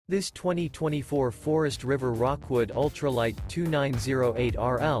This 2024 Forest River Rockwood Ultralight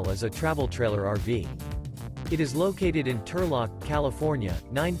 2908RL is a travel trailer RV. It is located in Turlock, California,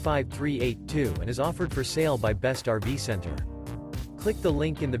 95382 and is offered for sale by Best RV Center. Click the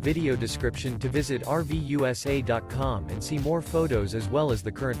link in the video description to visit RVUSA.com and see more photos as well as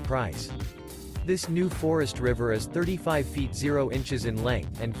the current price. This new Forest River is 35 feet 0 inches in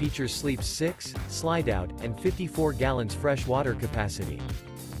length and features sleeps 6, Slideout, and 54 gallons fresh water capacity.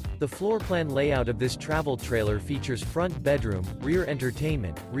 The floor plan layout of this travel trailer features front bedroom, rear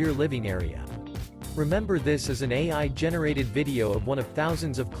entertainment, rear living area. Remember, this is an AI-generated video of one of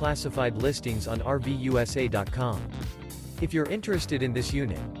thousands of classified listings on RVUSA.com. If you're interested in this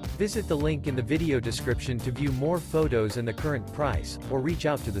unit, visit the link in the video description to view more photos and the current price, or reach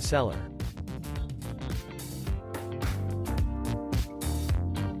out to the seller.